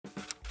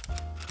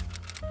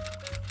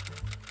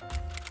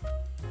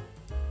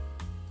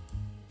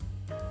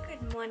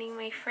morning,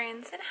 my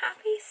friends, and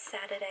happy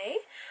Saturday.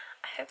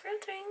 I hope you're all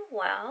doing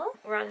well.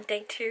 We're on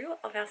day 2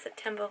 of our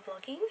September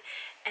vlogging,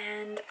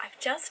 and I've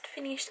just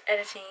finished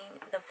editing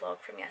the vlog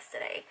from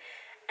yesterday,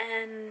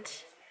 and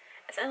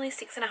it's only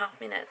 6.5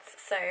 minutes,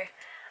 so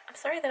I'm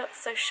sorry that it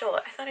was so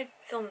short. I thought I'd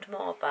filmed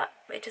more, but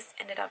it just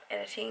ended up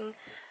editing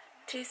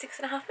to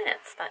 6.5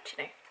 minutes, but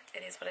you know,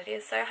 it is what it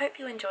is. So I hope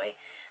you enjoy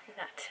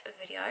that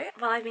video.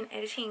 While I've been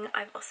editing,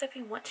 I've also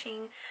been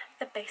watching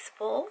the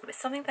baseball. It's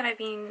something that I've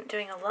been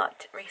doing a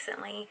lot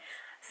recently.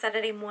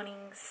 Saturday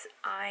mornings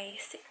I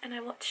sit and I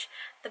watch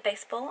the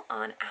baseball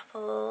on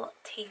Apple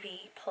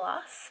TV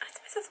Plus. I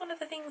suppose that's one of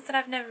the things that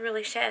I've never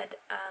really shared,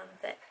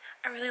 that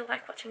I really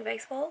like watching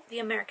baseball. The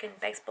American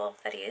baseball,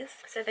 that is.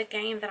 So the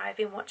game that I've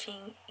been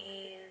watching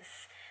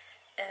is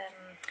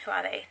who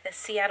are they? The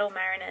Seattle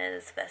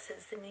Mariners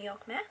versus the New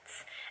York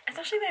Mets. It's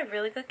actually been a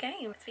really good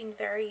game. It's been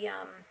very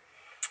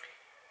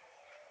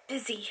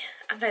busy.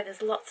 I know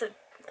there's lots of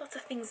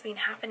things been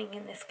happening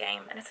in this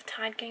game, and it's a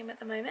tied game at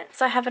the moment.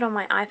 So I have it on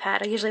my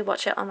iPad. I usually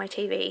watch it on my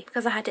TV.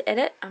 Because I had to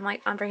edit, I'm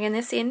like, I'm bringing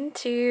this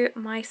into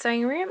my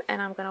sewing room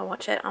and I'm gonna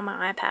watch it on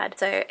my iPad.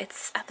 So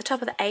it's at the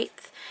top of the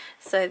 8th,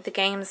 so the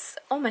game's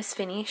almost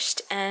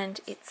finished and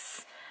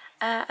it's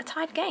a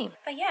tied game.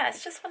 But yeah,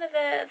 it's just one of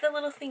the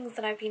little things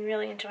that I've been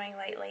really enjoying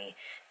lately,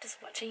 just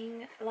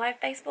watching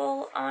live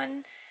baseball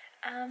on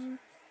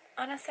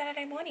a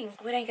Saturday morning.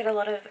 We don't get a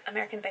lot of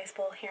American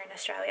baseball here in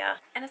Australia,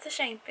 and it's a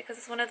shame because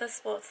it's one of the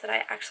sports that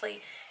I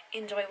actually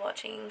enjoy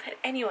watching. But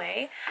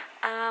anyway,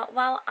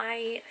 while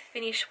I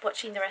finish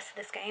watching the rest of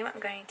this game, I'm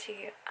going to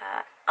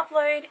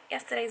upload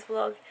yesterday's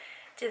vlog,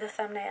 do the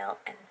thumbnail,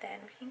 and then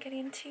we can get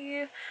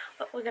into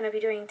what we're going to be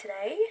doing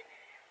today.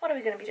 What are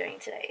we going to be doing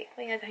today?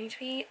 We are going to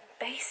be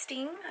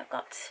basting. I've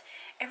got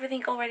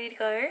everything all ready to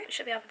go.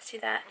 Should be able to do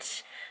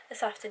that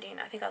this afternoon.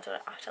 I think I'll do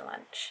it after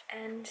lunch.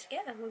 And yeah,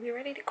 then we'll be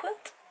ready to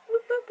quilt.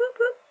 Whoop, whoop,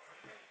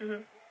 whoop,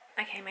 whoop.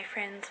 Okay, my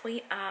friends,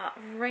 we are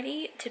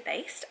ready to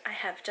baste. I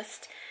have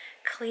just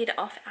cleared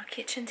off our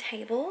kitchen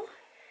table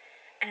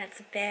and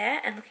it's bare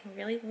and looking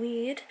really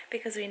weird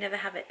because we never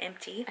have it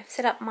empty. I've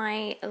set up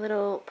my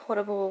little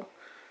portable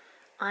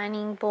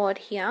ironing board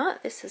here.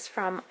 This is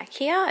from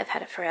IKEA. I've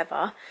had it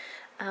forever.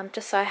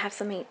 Just so I have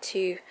something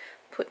to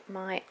put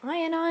my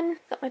iron on.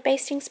 Got my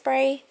basting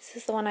spray. This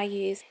is the one I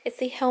use. It's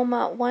the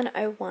Helmer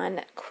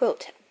 101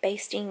 Quilt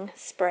Basting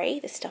Spray.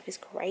 This stuff is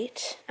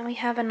great. And we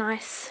have a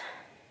nice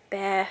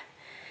bare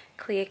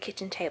clear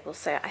kitchen table,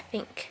 so I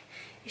think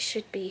it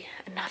should be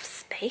enough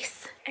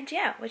space. And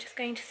yeah, we're just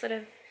going to sort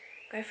of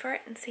go for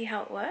it and see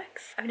how it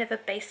works. I've never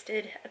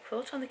basted a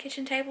quilt on the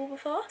kitchen table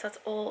before, so it's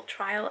all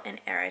trial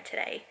and error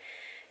today,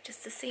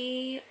 just to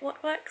see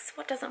what works,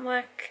 what doesn't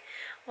work,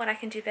 what I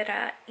can do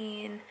better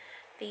in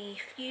the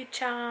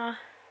future.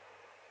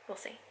 We'll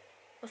see.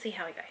 We'll see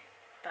how we go.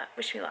 But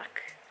wish me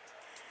luck.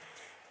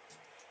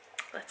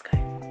 Let's go.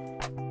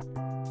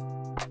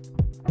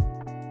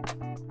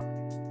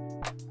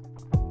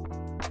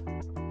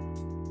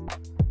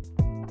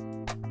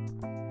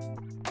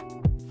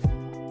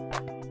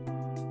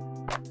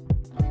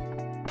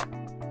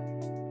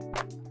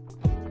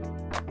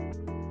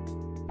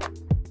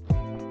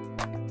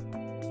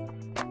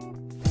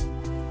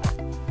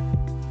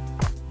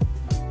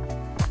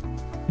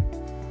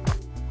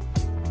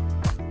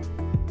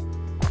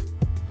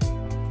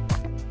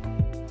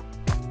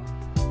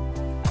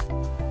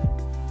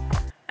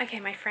 Okay,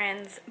 my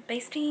friends,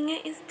 basting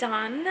is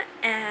done,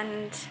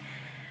 and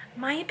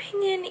my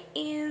opinion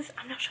is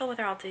I'm not sure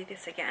whether I'll do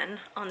this again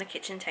on the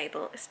kitchen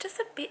table. It's just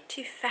a bit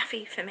too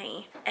faffy for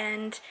me,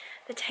 and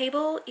the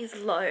table is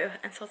low,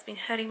 and so it's been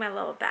hurting my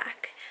lower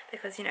back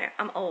because, you know,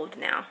 I'm old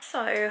now.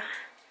 So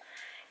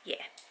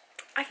yeah,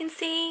 I can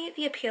see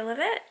the appeal of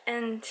it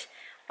and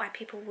why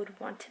people would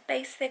want to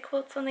baste their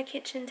quilts on the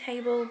kitchen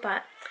table,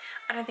 but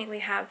I don't think we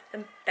have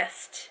the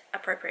best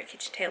appropriate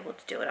kitchen table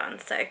to do it on.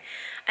 So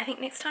I think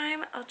next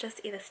time I'll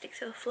just either stick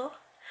to the floor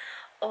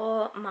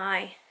or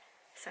my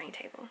sewing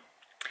table.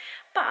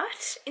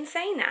 But in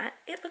saying that,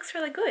 it looks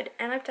really good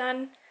and I've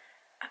done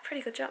a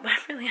pretty good job. I'm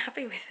really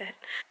happy with it.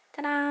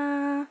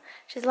 Ta-da!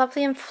 She's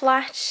lovely and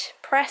flat,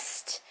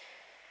 pressed,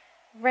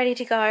 ready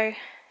to go.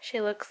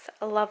 She looks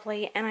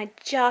lovely, and I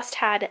just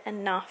had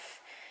enough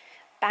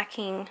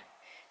backing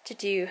to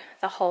do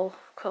the whole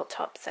quilt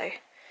top, so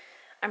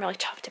I'm really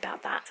chuffed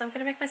about that. So I'm going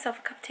to make myself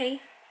a cup of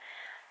tea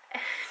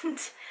and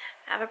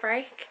have a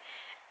break.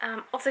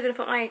 Also going to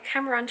put my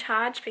camera on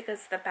charge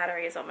because the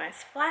battery is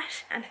almost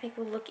flat, and I think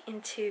we'll look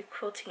into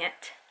quilting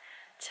it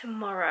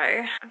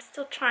tomorrow. I'm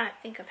still trying to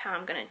think of how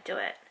I'm going to do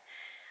it.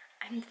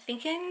 I'm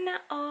thinking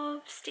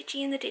of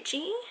stitchy in the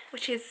ditchy,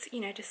 which is,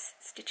 you know,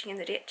 just stitching in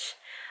the ditch,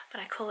 but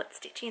I call it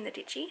stitchy in the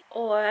ditchy,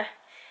 or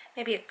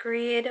maybe a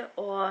grid,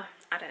 or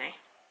I don't know,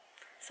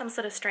 some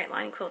sort of straight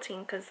line quilting,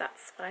 because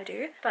that's what I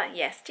do. But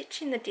yeah,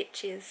 stitch in the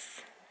ditch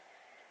is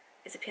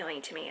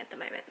appealing to me at the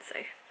moment,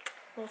 so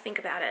we'll think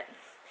about it.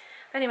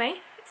 But anyway,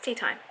 it's tea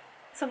time.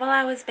 So while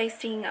I was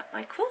basting up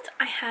my quilt,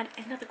 I had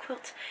another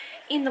quilt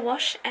in the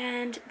wash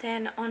and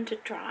then on to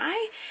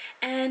dry,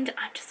 and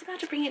I'm just about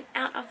to bring it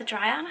out of the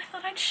dryer, and I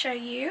thought I'd show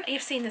you.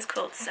 You've seen this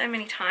quilt so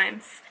many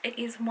times. It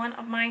is one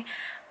of my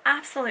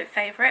absolute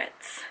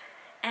favorites,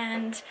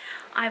 and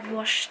I've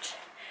washed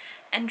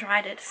and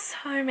dried it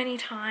so many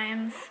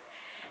times,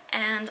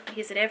 and I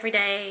use it every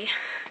day.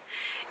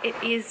 It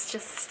is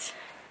just,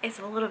 it's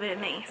a little bit of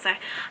me, so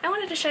I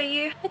wanted to show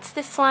you. It's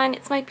this one.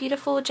 It's my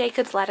beautiful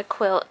Jacob's Ladder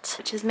quilt,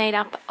 which is made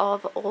up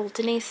of all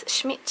Denise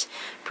Schmidt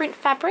print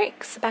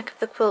fabrics. The back of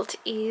the quilt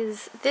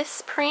is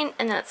this print,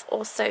 and then it's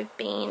also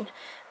been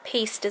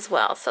pieced as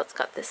well, so it's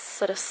got this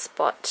sort of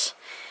spot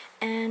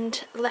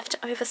and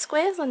leftover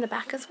squares on the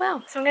back as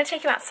well. So I'm going to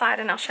take you outside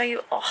and I'll show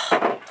you,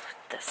 oh,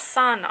 the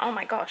sun, oh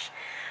my gosh.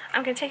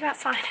 I'm going to take you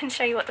outside and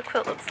show you what the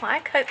quilt looks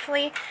like.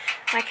 Hopefully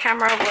my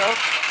camera will,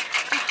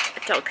 oh,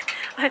 a dog.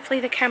 Hopefully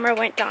the camera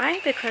won't die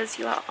because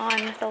you are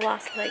on the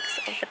last legs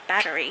of the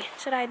battery.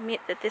 Should I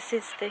admit that this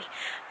is the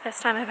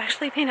first time I've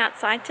actually been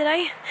outside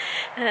today,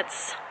 and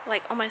it's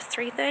like almost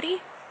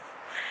 3:30.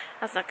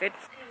 That's not good.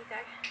 There you go.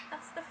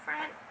 That's the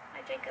front,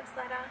 my Jacob's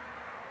Ladder.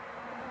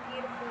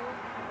 Beautiful.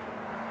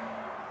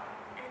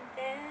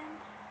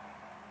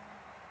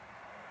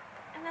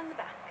 And then the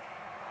back.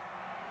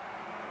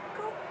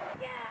 Cool.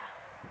 Yeah.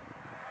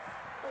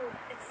 Oh,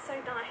 it's so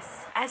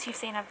nice. As you've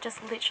seen, I've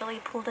just literally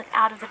pulled it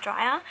out of the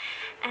dryer,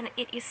 and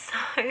it is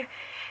so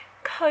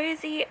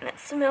cozy and it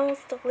smells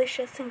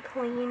delicious and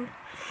clean.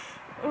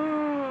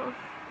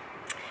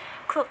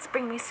 Quilts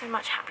bring me so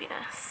much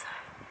happiness.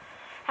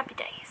 Happy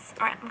days.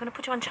 Alright, I'm going to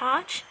put you on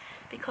charge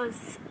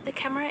because the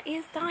camera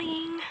is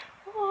dying.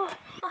 Oh,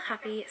 well,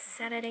 happy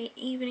Saturday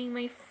evening,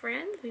 my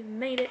friends. We've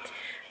made it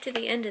to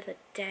the end of the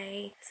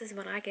day. This is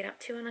what I get up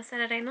to on a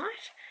Saturday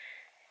night.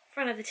 In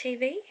front of the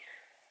TV,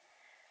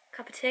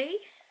 cup of tea,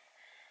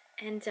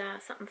 and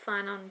something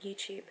fun on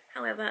YouTube.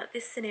 However,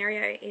 this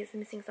scenario is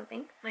missing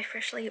something. My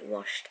freshly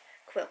washed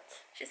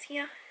quilt. Just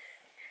here.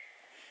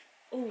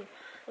 Oh,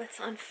 let's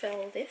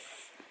unfurl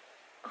this.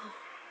 Oh.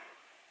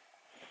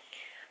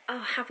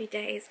 Oh, happy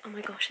days. Oh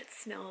my gosh, it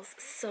smells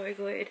so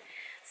good.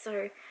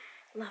 So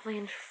lovely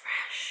and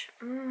fresh.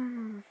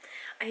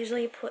 I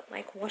usually put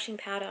like washing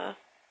powder,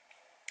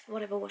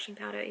 whatever washing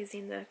powder is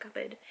in the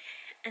cupboard,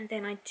 and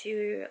then I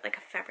do like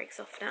a fabric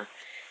softener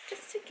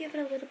just to give it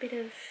a little bit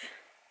of,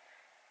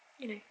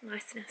 you know,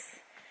 niceness.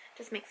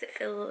 Just makes it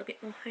feel a little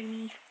bit more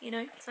homey, you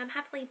know. So I'm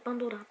happily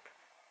bundled up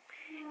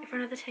in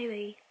front of the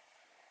TV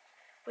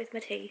with my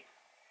tea,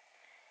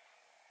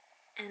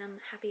 and I'm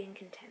happy and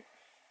content.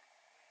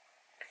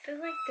 I feel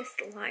like this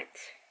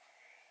light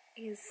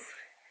is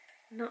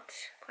not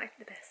quite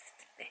the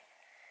best. There.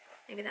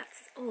 Maybe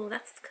that's, oh,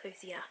 that's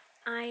cozier.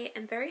 I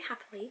am very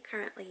happily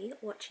currently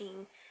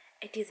watching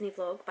a Disney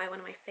vlog by one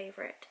of my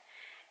favourite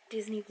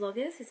Disney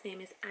vloggers. His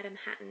name is Adam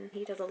Hatton.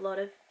 He does a lot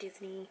of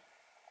Disney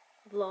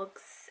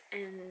vlogs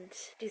and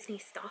Disney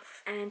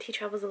stuff, and he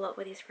travels a lot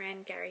with his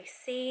friend Gary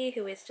C,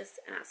 who is just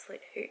an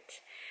absolute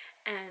hoot,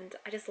 and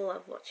I just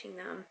love watching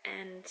them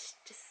and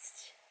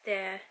just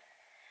their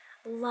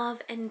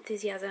love and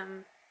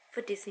enthusiasm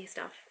for Disney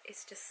stuff.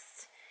 It's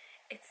just,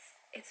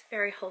 it's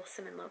very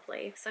wholesome and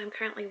lovely. So I'm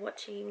currently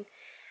watching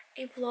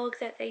a vlog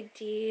that they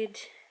did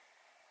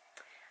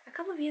a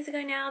couple of years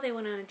ago now. They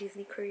went on a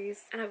Disney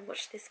cruise, and I've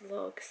watched this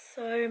vlog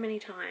so many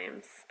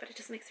times, but it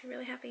just makes me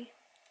really happy.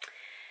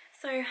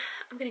 So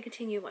I'm going to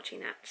continue watching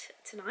that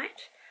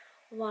tonight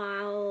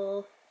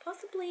while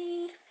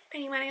possibly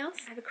painting my nails.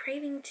 I have a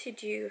craving to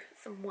do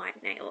some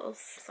white nails,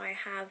 so I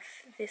have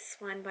this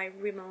one by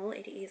Rimmel.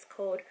 It is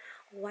called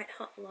White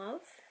Hot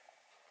Love.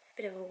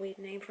 Bit of a weird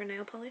name for a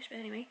nail polish, but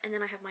anyway. And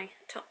then I have my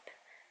top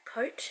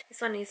coat.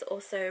 This one is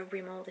also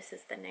Rimmel. This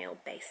is the nail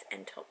base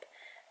and top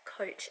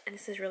coat, and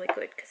this is really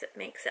good because it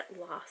makes it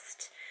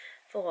last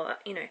for,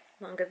 you know,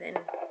 longer than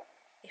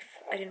if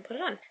I didn't put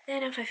it on.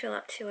 Then if I feel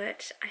up to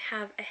it, I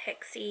have a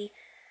hexy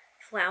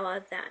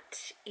flower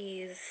that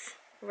is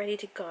ready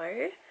to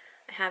go.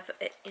 I have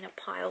it in a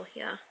pile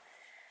here.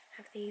 I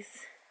have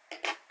these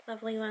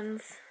lovely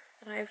ones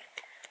that I've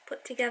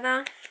put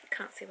together.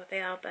 Can't see what they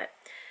are, but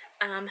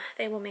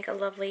they will make a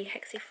lovely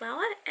hexy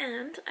flower,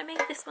 and I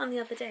made this one the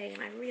other day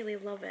and I really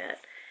love it.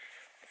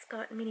 It's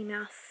got Minnie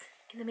Mouse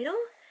in the middle,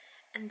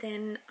 and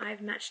then I've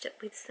matched it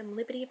with some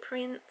Liberty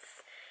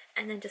prints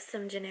and then just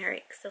some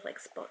generics of like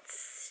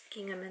spots,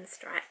 gingham and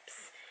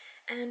stripes,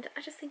 and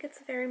I just think it's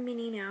a very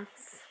Minnie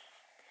Mouse.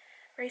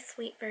 Very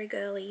sweet, very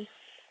girly.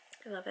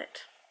 I love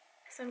it.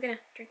 So I'm gonna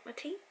drink my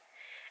tea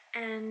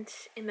and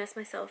immerse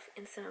myself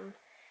in some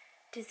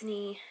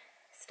Disney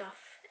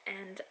stuff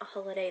and a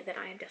holiday that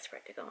I am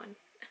desperate to go on.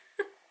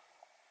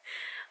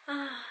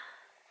 Ah,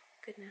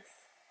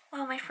 goodness.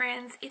 Well, my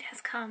friends, it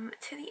has come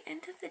to the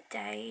end of the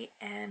day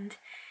and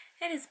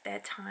it is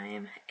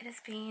bedtime. It has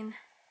been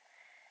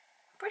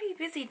a pretty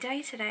busy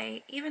day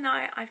today, even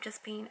though I've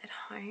just been at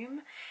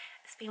home.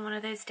 It's been one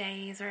of those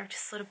days where I've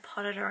just sort of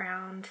potted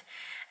around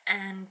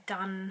and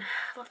done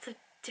lots of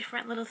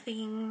different little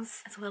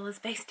things, as well as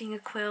basting a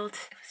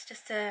quilt. It was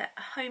just a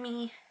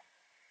homey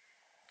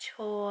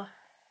chore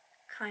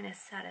kind of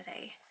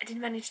Saturday. I did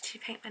manage to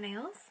paint my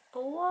nails.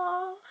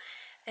 Oh,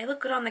 they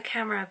look good on the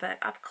camera, but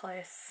up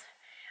close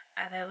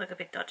they look a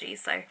bit dodgy,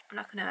 so I'm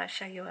not going to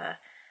show you a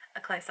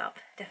close-up.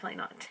 Definitely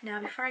not. Now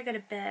before I go to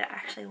bed, I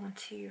actually want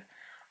to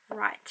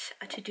write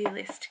a to-do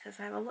list because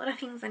I have a lot of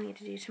things I need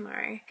to do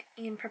tomorrow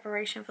in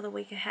preparation for the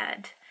week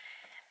ahead,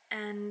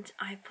 and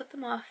I put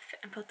them off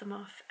and put them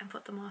off and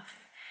put them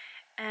off,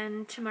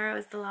 and tomorrow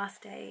is the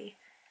last day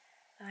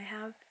that I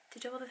have to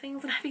do all the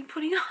things that I've been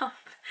putting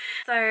off.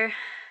 So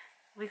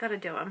we got to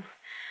do them,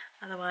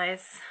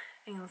 otherwise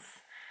things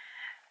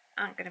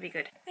aren't going to be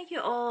good. Thank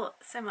you all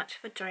so much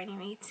for joining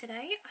me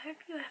today. I hope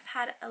you have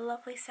had a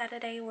lovely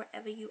Saturday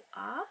wherever you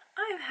are.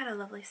 I've had a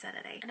lovely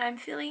Saturday and I'm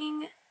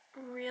feeling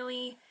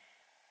really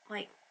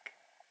like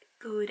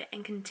good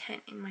and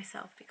content in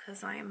myself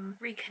because I'm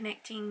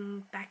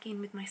reconnecting back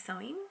in with my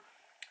sewing.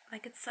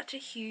 Like, it's such a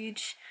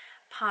huge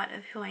part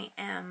of who I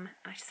am.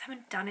 I just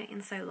haven't done it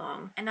in so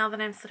long, and now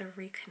that I'm sort of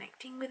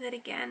reconnecting with it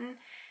again,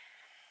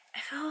 I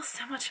feel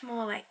so much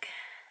more like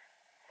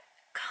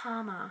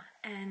calmer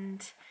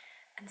and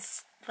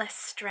less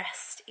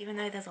stressed, even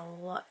though there's a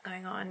lot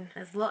going on.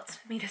 There's lots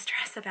for me to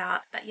stress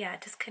about, but yeah,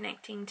 just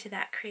connecting to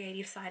that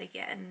creative side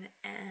again,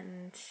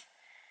 and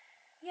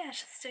yeah,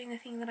 just doing the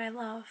thing that I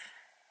love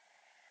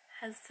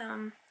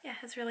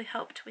has really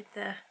helped with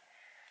the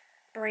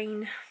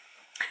brain.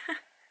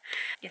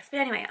 Yes,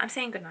 but anyway, I'm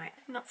saying goodnight.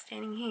 I'm not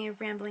standing here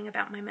rambling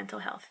about my mental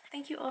health.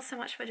 Thank you all so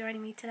much for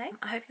joining me today.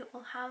 I hope you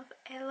all have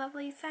a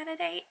lovely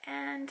Saturday,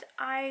 and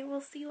I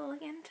will see you all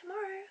again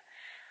tomorrow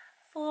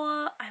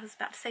for, I was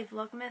about to say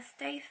Vlogmas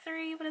Day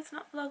 3, but it's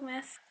not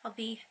Vlogmas, for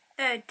the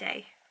 3rd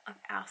day of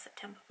our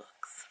September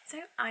vlogs.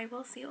 So I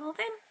will see you all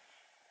then.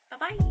 Bye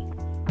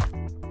bye.